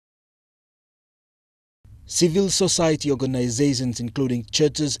Civil society organizations including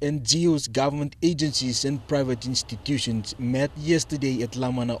churches, NGOs, government agencies and private institutions met yesterday at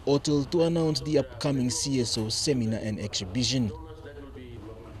Lamana Hotel to announce the upcoming CSO seminar and exhibition.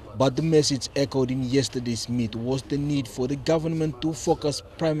 But the message echoed in yesterday's meet was the need for the government to focus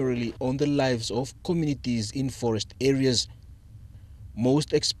primarily on the lives of communities in forest areas.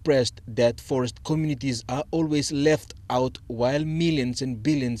 Most expressed that forest communities are always left out while millions and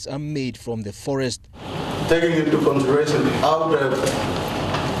billions are made from the forest. Taking into consideration how the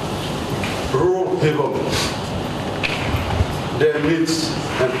rural people, their needs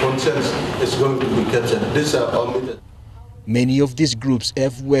and concerns is going to be captured. These are omitted. Many of these groups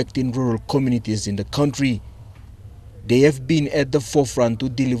have worked in rural communities in the country. They have been at the forefront to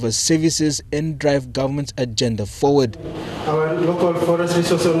deliver services and drive government's agenda forward. Our local forest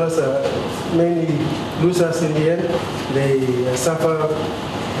resource owners are mainly losers in the end. They suffer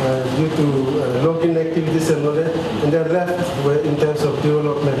due to logging activities and all that, and they're left in terms of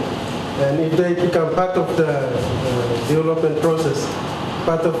development. And if they become part of the development process,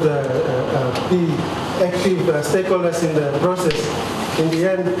 part of the active stakeholders in the process, in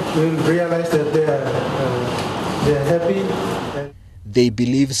the end we'll realize that they're happy. They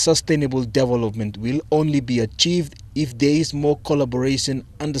believe sustainable development will only be achieved if there is more collaboration,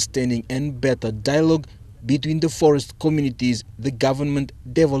 understanding and better dialogue between the forest communities, the government,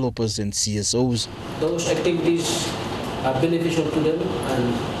 developers and CSOs. Those activities are beneficial to them,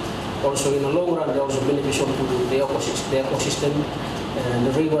 and also in the long run they're also beneficial to the ecosystem and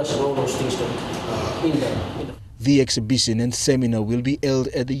the rivers and all those things that in there. The exhibition and seminar will be held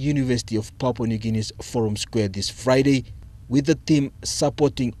at the University of Papua New Guinea's Forum Square this Friday, with the theme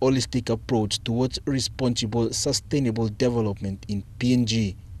supporting holistic approach towards responsible, sustainable development in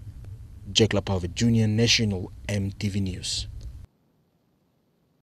PNG. Jack Lapave Jr., National EMTV News.